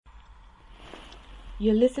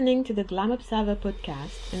You're listening to the Glam Observer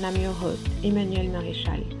podcast, and I'm your host, Emmanuel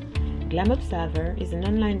Maréchal. Glam Observer is an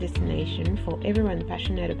online destination for everyone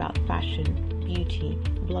passionate about fashion, beauty,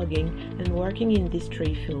 blogging, and working in these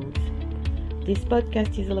three fields. This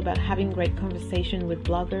podcast is all about having great conversation with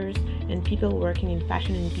bloggers and people working in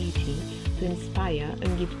fashion and beauty to inspire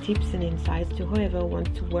and give tips and insights to whoever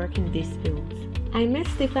wants to work in these fields. I met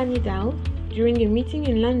Stephanie Dahl during a meeting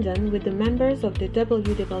in London with the members of the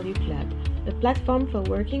WW Club, a platform for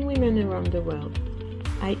working women around the world.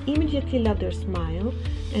 I immediately loved her smile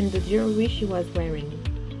and the jewelry she was wearing.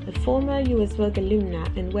 A former US Vogue alumna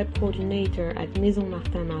and web coordinator at Maison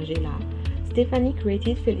Martin Margiela, Stephanie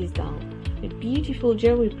created Felice Dahl, a beautiful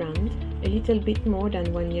jewelry brand, a little bit more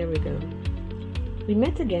than 1 year ago. We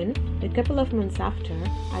met again a couple of months after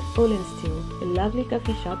at All and Still, a lovely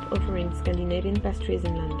coffee shop offering Scandinavian pastries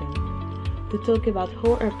in London, to talk about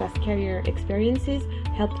how her past career experiences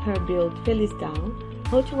helped her build Felice Dahl,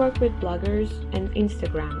 how to work with bloggers, and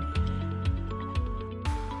Instagram.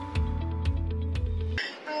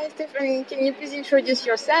 Hi Stephanie, can you please introduce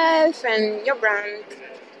yourself and your brand?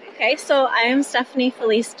 Okay, so I am Stephanie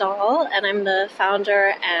Felice Dahl, and I'm the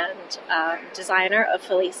founder and designer of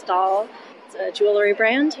Felice Dahl. It's a jewelry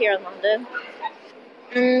brand here in London.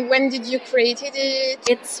 And when did you create it?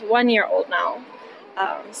 It's 1 year old now,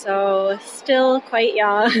 so still quite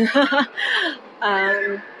young.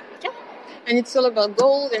 Yeah. And it's all about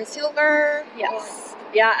gold and silver? Yes.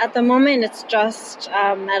 Yeah, at the moment it's just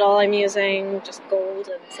metal I'm using, just gold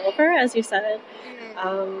and silver, as you said.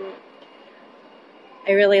 I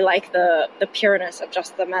really like the pureness of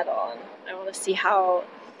just the metal, and I want to see how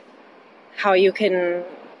you can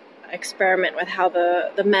experiment with how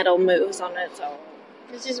the metal moves on its own.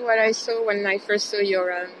 This is what I saw when I first saw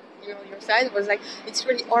your site. It was like, it's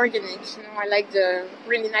really organic, I like the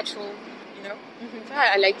really natural, So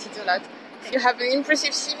I liked it a lot. You have an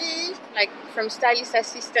impressive CV, like from stylist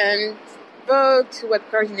assistant, Vogue to web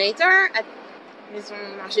coordinator at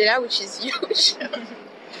Maison Margiela, which is huge.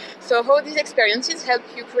 So how these experiences help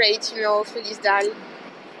you create, Felice Dahl?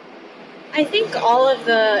 I think all of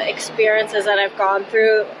the experiences that I've gone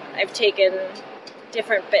through, I've taken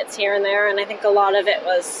different bits here and there, and I think a lot of it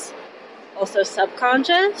was also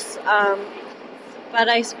subconscious. But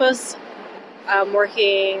I suppose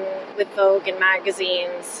working with Vogue and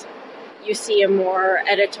magazines, you see a more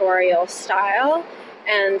editorial style,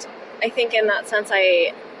 and I think in that sense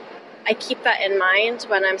I keep that in mind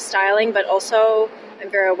when I'm styling, but also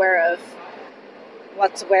I'm very aware of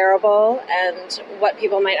what's wearable and what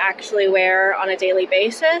people might actually wear on a daily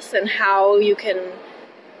basis, and how you can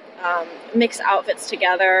mix outfits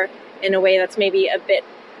together in a way that's maybe a bit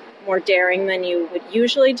more daring than you would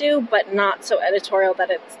usually do, but not so editorial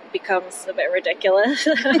that it becomes a bit ridiculous.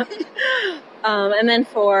 And then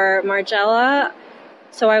for Margiela,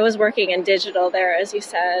 so I was working in digital there, as you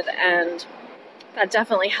said, and that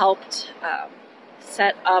definitely helped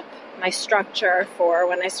set up my structure for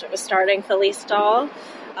when I was starting Felice Dahl,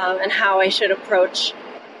 and how I should approach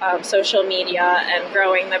social media and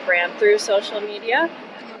growing the brand through social media,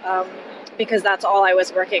 because that's all I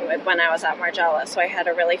was working with when I was at Margiela. So I had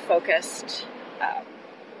a really focused,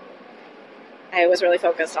 I was really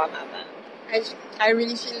focused on that then. I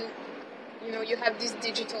really feel, you have this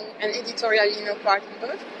digital and editorial, part in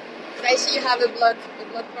both. But I see you have a blog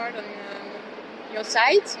part on your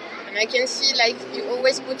site, and I can see you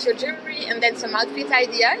always put your jewelry and then some outfit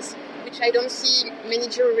ideas, which I don't see many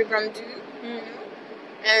jewelry brands do.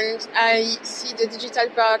 And I see the digital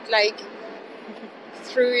part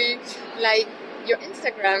through your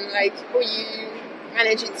Instagram, how you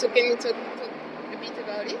manage it. So can you talk a bit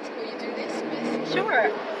about it? How you do this, please?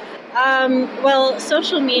 Sure. Well,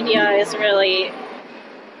 social media is really,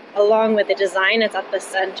 along with the design, it's at the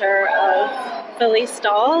center of Felice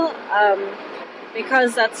Dahl.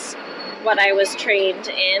 Because that's what I was trained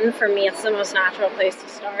in. For me, it's the most natural place to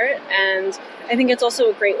start. And I think it's also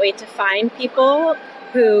a great way to find people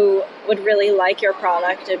who would really like your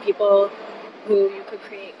product, and people who you could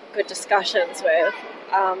create good discussions with.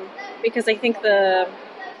 Because I think the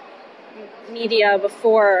media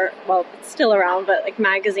before, well, it's still around, but like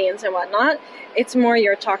magazines and whatnot, it's more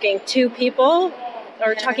you're talking to people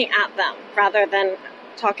or talking at them rather than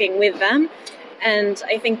talking with them. And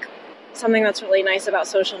I think something that's really nice about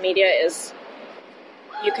social media is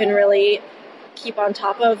you can really keep on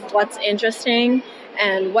top of what's interesting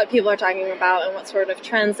and what people are talking about and what sort of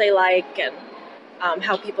trends they like, and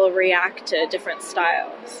how people react to different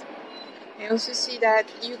styles. I also see that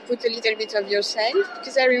you put a little bit of yourself,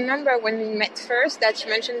 because I remember when we met first that you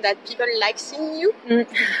mentioned that people like seeing you.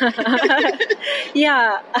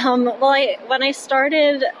 Yeah. When I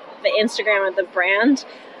started the Instagram of the brand,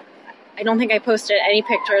 I don't think I posted any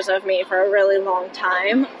pictures of me for a really long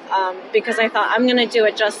time because I thought I'm going to do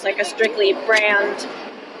it just like a strictly brand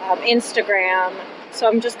Instagram. So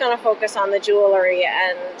I'm just going to focus on the jewelry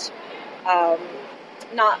and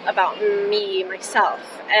not about me, myself.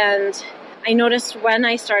 And I noticed when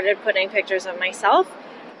I started putting pictures of myself,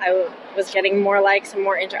 I was getting more likes and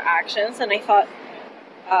more interactions. And I thought,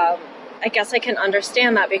 I guess I can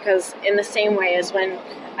understand that, because in the same way as when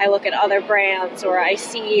I look at other brands or I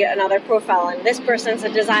see another profile and this person's a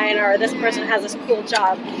designer or this person has this cool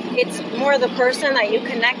job, it's more the person that you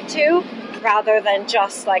connect to rather than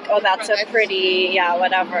just like, oh, that's a pretty,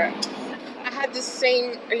 whatever. I had a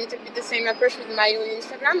little bit the same approach with my own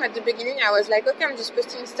Instagram. At the beginning, I was like, okay, I'm just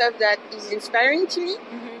posting stuff that is inspiring to me.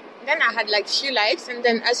 Mm-hmm. Then I had like few likes, and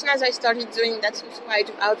then as soon as I started doing, that's also why I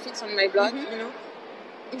do outfits on my blog,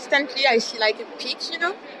 instantly I see like a peak,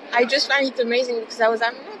 I just find it amazing because I'm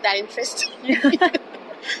not that interested.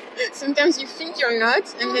 Sometimes you think you're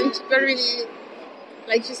not, and then people really,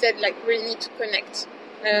 like you said, like really need to connect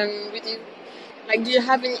with you. Like, do you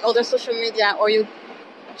have any other social media, or you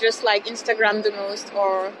just like Instagram the most,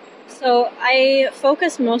 or? So I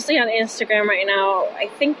focus mostly on Instagram right now, I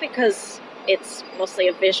think because it's mostly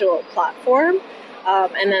a visual platform.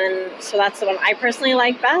 And then, so that's the one I personally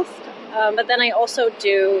like best. But then I also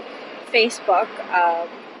do Facebook,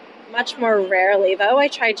 much more rarely though. I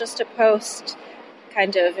try just to post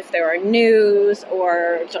kind of if there are news,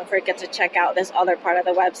 or don't forget to check out this other part of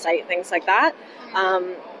the website, things like that.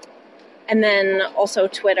 And then also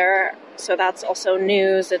Twitter. So that's also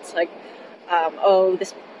news. It's like,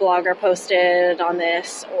 this blogger posted on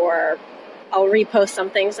this, or I'll repost some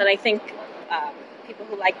things that I think people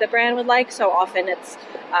who like the brand would like. So often it's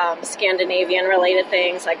Scandinavian related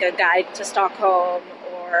things, like a guide to Stockholm,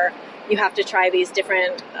 or you have to try these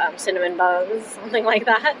different cinnamon buns, something like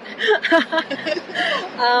that.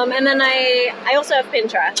 And then I also have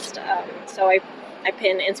Pinterest. So I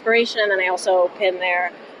pin inspiration, and then I also pin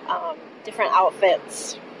their different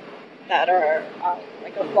outfits that are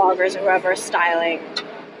like a bloggers or whoever styling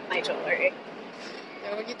my jewelry.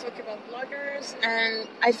 When you talk about bloggers, and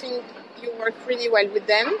I think you work really well with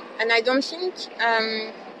them, and I don't think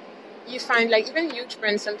you find, like, even huge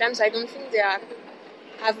brands, sometimes I don't think they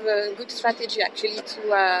have a good strategy actually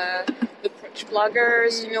to approach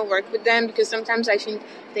bloggers, work with them, because sometimes I think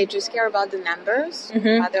they just care about the numbers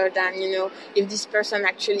rather than, if this person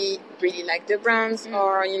actually really like the brands,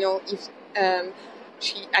 or, if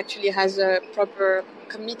she actually has a proper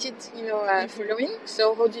committed, following.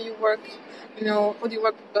 So how do you work? How do you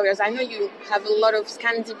work with bloggers? I know you have a lot of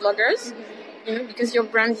Scandi bloggers, because your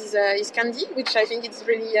brand is Scandi, which I think it's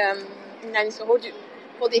really nice. So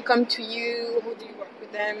how they come to you? How do you work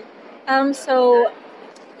with them? So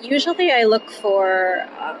usually I look for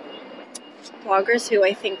bloggers who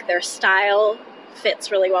I think their style fits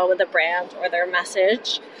really well with the brand or their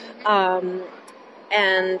message.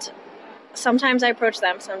 And sometimes I approach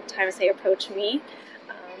them, sometimes they approach me.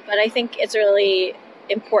 But I think it's really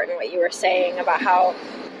important what you were saying about how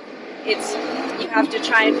you have to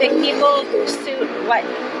try and pick people who suit what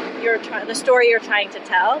the story you're trying to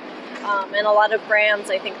tell. And a lot of brands,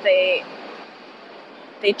 I think they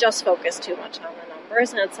just focus too much on the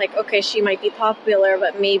numbers, and it's like, okay, she might be popular,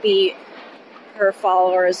 but maybe her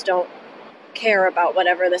followers don't care about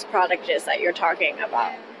whatever this product is that you're talking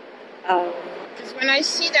about. Because when I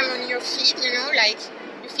see them on your feed, like,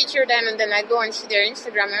 you feature them, and then I go and see their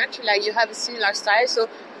Instagram, and actually, like, you have a similar style, so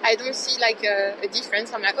I don't see like a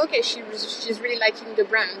difference. I'm like, okay, she's really liking the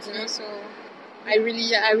brand, So I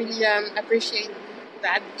really appreciate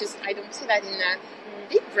that, because I don't see that in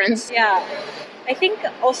big brands. Yeah, I think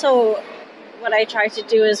also what I try to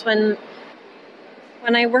do is when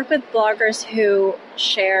I work with bloggers who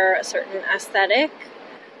share a certain aesthetic,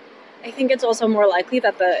 I think it's also more likely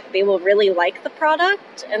that they will really like the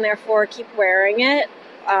product and therefore keep wearing it,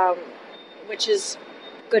 which is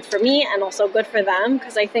good for me and also good for them,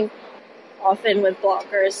 because I think often with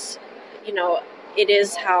bloggers, it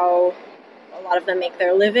is how a lot of them make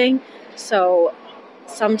their living. So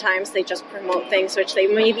sometimes they just promote things which they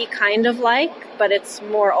maybe kind of like, but it's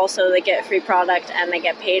more also they get free product and they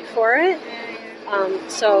get paid for it.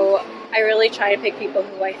 So I really try to pick people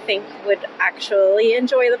who I think would actually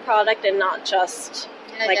enjoy the product and not just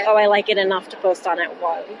oh, I like it enough to post on it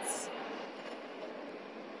once.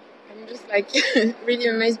 I'm just like really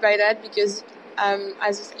amazed by that, because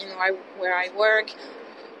as where I work,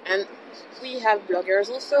 and we have bloggers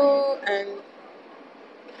also, and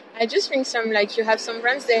I just think you have some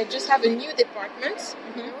brands, they just have a new department,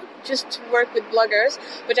 just to work with bloggers,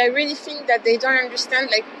 but I really think that they don't understand,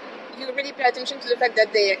 you really pay attention to the fact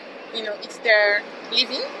that they, it's their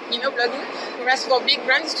living, blogging. Whereas for big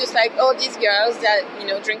brands, it's just like, oh, these girls that,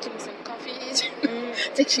 drinking some coffees,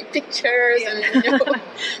 taking pictures and,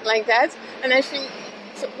 like that. And I think,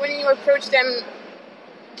 so when you approach them,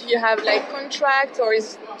 do you have like contract or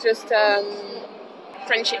is it just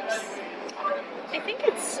friendships? I think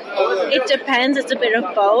it depends. It's a bit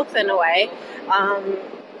of both in a way.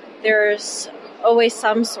 There's always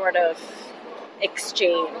some sort of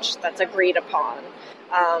exchange that's agreed upon.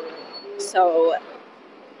 So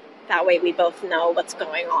that way we both know what's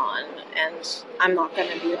going on, and I'm not going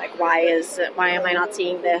to be like, why am I not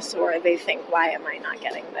seeing this? Or they think, why am I not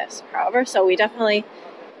getting this? However, so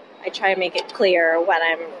I try and make it clear when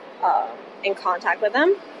I'm in contact with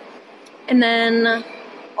them. And then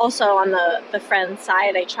also on the friend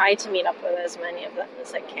side, I try to meet up with as many of them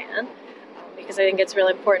as I can, because I think it's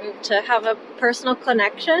really important to have a personal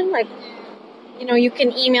connection. Like, you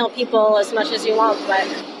can email people as much as you want, but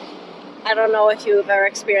I don't know if you've ever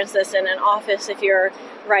experienced this in an office, if you're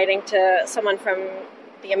writing to someone from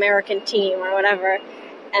the American team or whatever,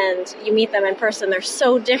 and you meet them in person, they're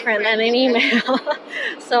so different than an email.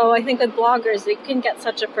 So I think with bloggers, you can get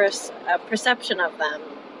such a perception of them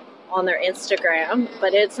on their Instagram,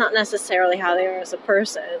 but it's not necessarily how they are as a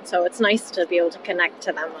person. So it's nice to be able to connect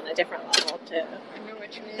to them on a different level too. I know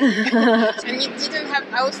what you mean. And you didn't have,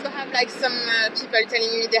 I also have like some people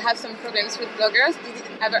telling me they have some problems with bloggers. Did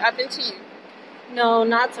it ever happen to you? No,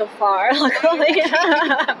 not so far, luckily.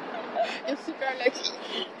 You're super lucky.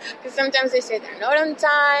 Because sometimes they say they're not on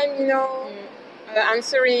time,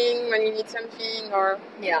 answering when you need something, or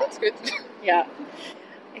that's good. Yeah.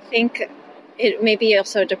 I think it maybe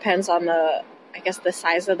also depends on the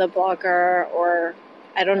size of the blogger, or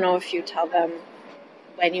I don't know if you tell them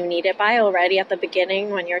when you need it by already at the beginning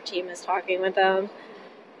when your team is talking with them.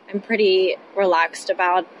 I'm pretty relaxed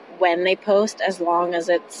about when they post, as long as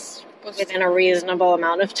it's within a reasonable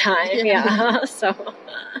amount of time. Yeah. So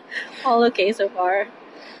all okay so far.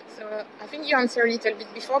 So I think you answered a little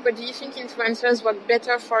bit before, but do you think influencers work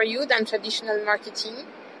better for you than traditional marketing?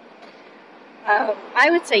 I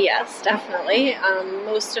would say yes, definitely.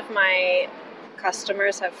 Most of my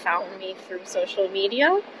customers have found me through social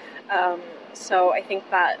media. So I think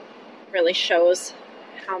that really shows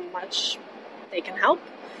how much they can help.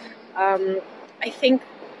 I think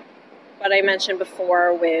what I mentioned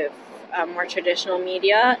before with more traditional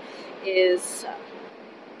media is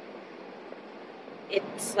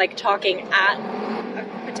it's like talking at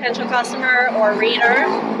a potential customer or reader.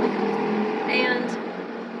 And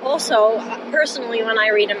also, personally, when I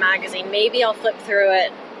read a magazine, maybe I'll flip through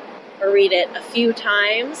it or read it a few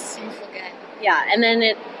times. And forget. Yeah, and then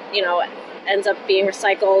it, ends up being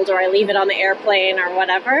recycled, or I leave it on the airplane or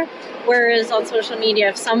whatever. Whereas on social media,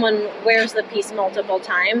 if someone wears the piece multiple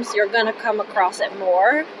times, you're going to come across it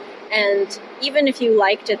more. And even if you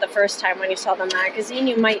liked it the first time when you saw the magazine,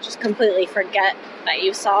 you might just completely forget that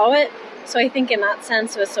you saw it. So I think in that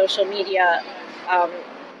sense with social media,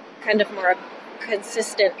 kind of more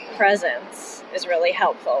consistent presence is really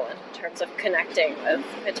helpful in terms of connecting with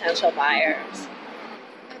potential buyers.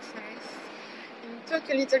 That's nice. And talk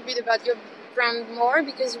a little bit about your brand more,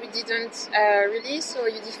 because we didn't release, so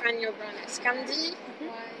you define your brand as Scandi.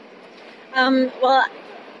 Why? Well,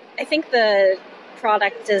 I think the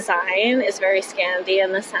product design is very Scandi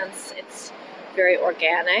in the sense it's very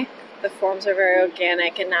organic. The forms are very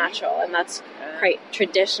organic and natural, and that's quite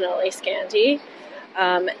traditionally Scandi.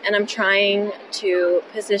 And I'm trying to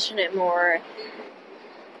position it more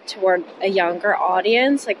toward a younger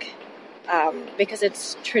audience, because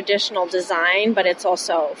it's traditional design, but it's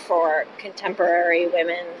also for contemporary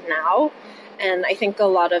women now. And I think a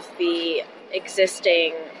lot of the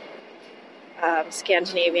existing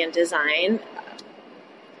Scandinavian design,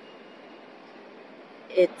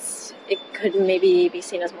 it could maybe be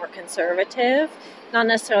seen as more conservative, not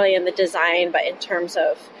necessarily in the design, but in terms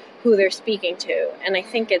of who they're speaking to. And I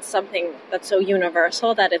think it's something that's so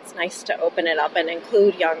universal that it's nice to open it up and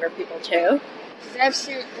include younger people too. I've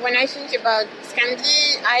seen, when I think about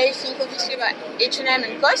Scandi, I think obviously about H&M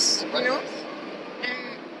and COS, And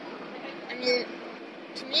I mean,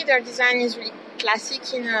 to me, their design is really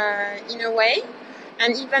classic in a way,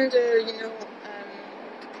 and even the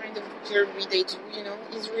kind of jewelry they do,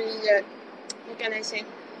 is really what can I say?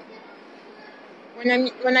 When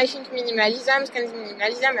I think minimalism, Scandi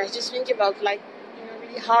minimalism, I just think about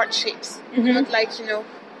really hard shapes, not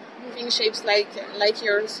moving shapes like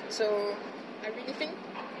yours. So I really think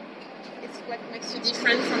it's what makes you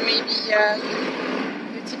different from maybe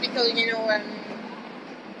the typical,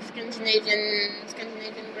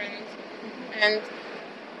 Scandinavian brand. And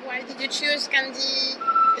why did you choose Scandi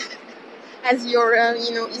as your,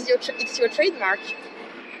 it's your trademark.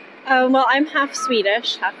 Well, I'm half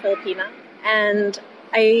Swedish, half Filipina, and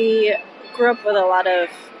I grew up with a lot of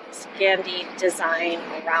Scandi design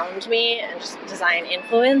around me and just design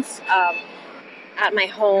influence at my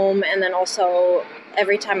home, and then also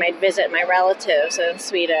every time I'd visit my relatives in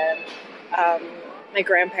Sweden. My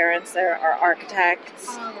grandparents there are architects,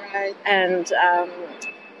 Right. and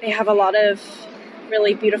they have a lot of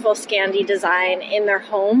really beautiful Scandi design in their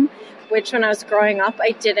home, which when I was growing up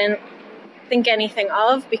I didn't think anything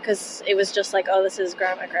of, because it was just like, oh, this is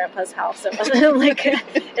grandpa's house. It wasn't like,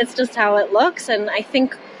 it's just how it looks. And I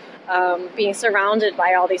think being surrounded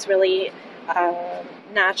by all these really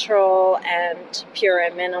natural and pure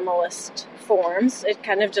and minimalist forms, it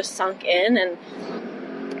kind of just sunk in, and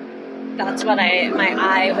that's what my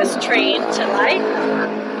eye was trained to like.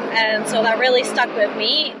 And so that really stuck with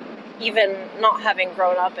me, even not having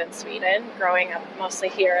grown up in Sweden, growing up mostly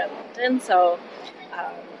here in London. So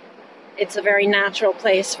it's a very natural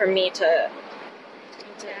place for me to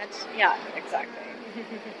yeah, exactly.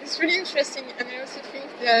 It's really interesting, and I also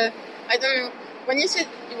think I don't know, when you said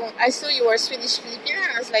I saw you were Swedish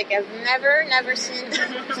Filipina, I was like, I've never seen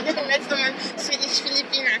met someone Swedish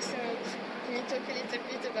Filipina. So can you talk a little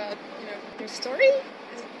bit about your story?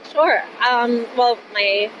 Sure. Well,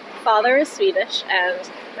 my father is Swedish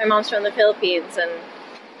and my mom's from the Philippines, and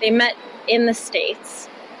they met in the States.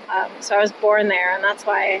 So I was born there, and that's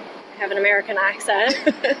why I have an American accent.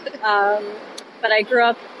 But I grew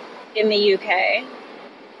up in the UK,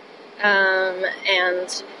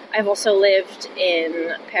 and I've also lived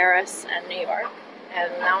in Paris and New York,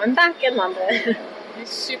 and now I'm back in London.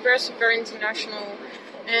 It's super international.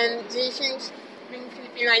 And do you think being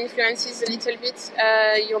Filipina influences a little bit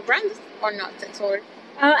your brand, or not at all?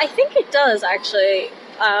 I think it does, actually.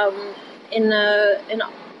 In the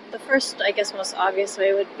first, I guess, most obvious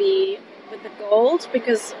way would be with the gold,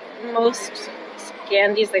 because most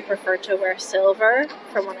Scandis, they prefer to wear silver,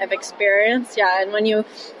 from what I've experienced. Yeah, and when you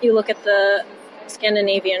look at the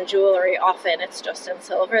Scandinavian jewelry, often it's just in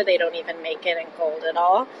silver. They don't even make it in gold at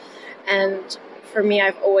all. And for me,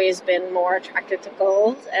 I've always been more attracted to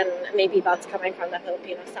gold, and maybe that's coming from the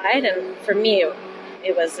Filipino side. And for me,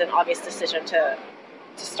 it was an obvious decision to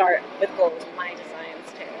start with gold in my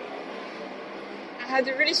designs too. I had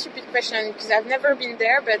a really stupid question, because I've never been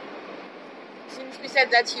there, but since we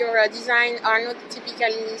said that your design are not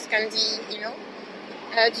typically Scandi, do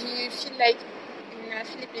you feel like in the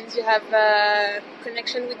Philippines you have a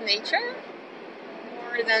connection with nature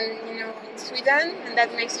more than in Sweden, and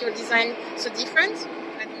that makes your design so different?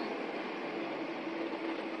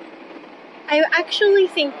 I actually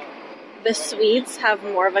think the Swedes have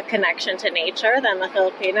more of a connection to nature than the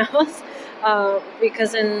Filipinos,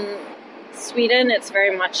 because in Sweden it's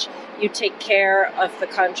very much you take care of the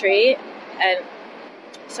country, and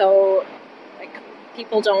so like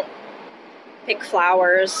people don't pick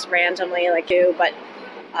flowers randomly like you, but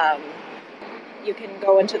you can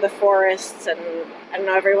go into the forests, and I don't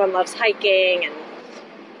know, everyone loves hiking and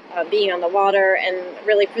being on the water and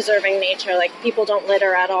really preserving nature. Like, people don't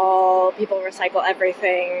litter at all, people recycle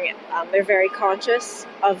everything, they're very conscious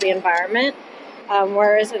of the environment,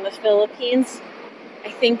 whereas in the Philippines I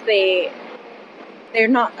think they're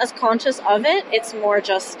not as conscious of it. It's more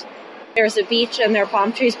just there's a beach and there are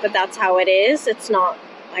palm trees, but that's how it is. It's not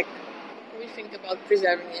like we think about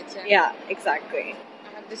preserving it. Yeah, exactly. I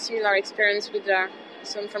have the similar experience with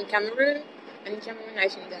some from Cameroon. And in Cameroon, I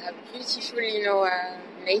think they have beautiful,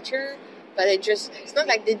 nature, but it's not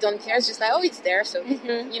like they don't care. It's just like, oh, it's there, so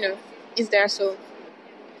it's there, so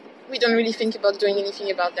we don't really think about doing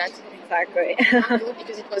anything about that. Exactly.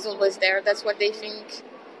 Because it was always there. That's what they think.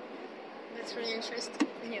 That's really interesting.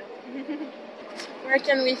 Yeah. Where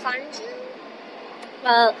can we find you?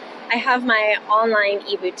 Well, I have my online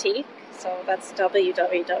e-boutique, so that's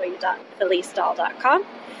www.felicedahl.com.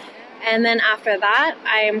 And then after that,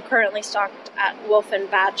 I am currently stocked at Wolf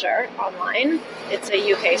 & Badger online. It's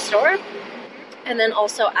a UK store. And then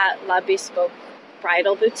also at La Bespoke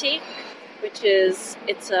Bridal Boutique,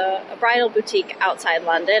 it's a bridal boutique outside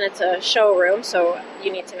London. It's a showroom, so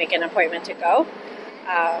you need to make an appointment to go.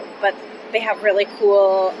 But they have really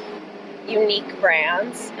cool, unique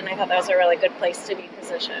brands, and I thought that was a really good place to be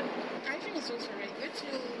positioned. I think it's also really good to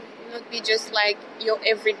not be just like your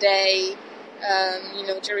everyday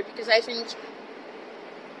jewelry, because I think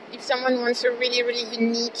if someone wants a really, really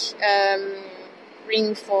unique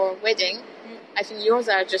ring for wedding, I think yours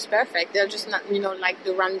are just perfect. They're just not, like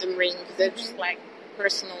the random rings. They're just like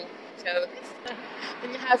personal. So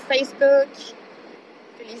then you have Facebook,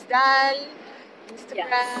 Felice Dahl, Instagram.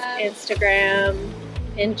 Yes, Instagram,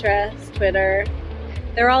 Pinterest, Twitter.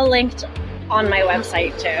 They're all linked on my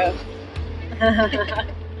website too.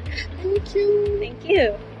 Thank you. Thank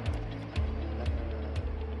you.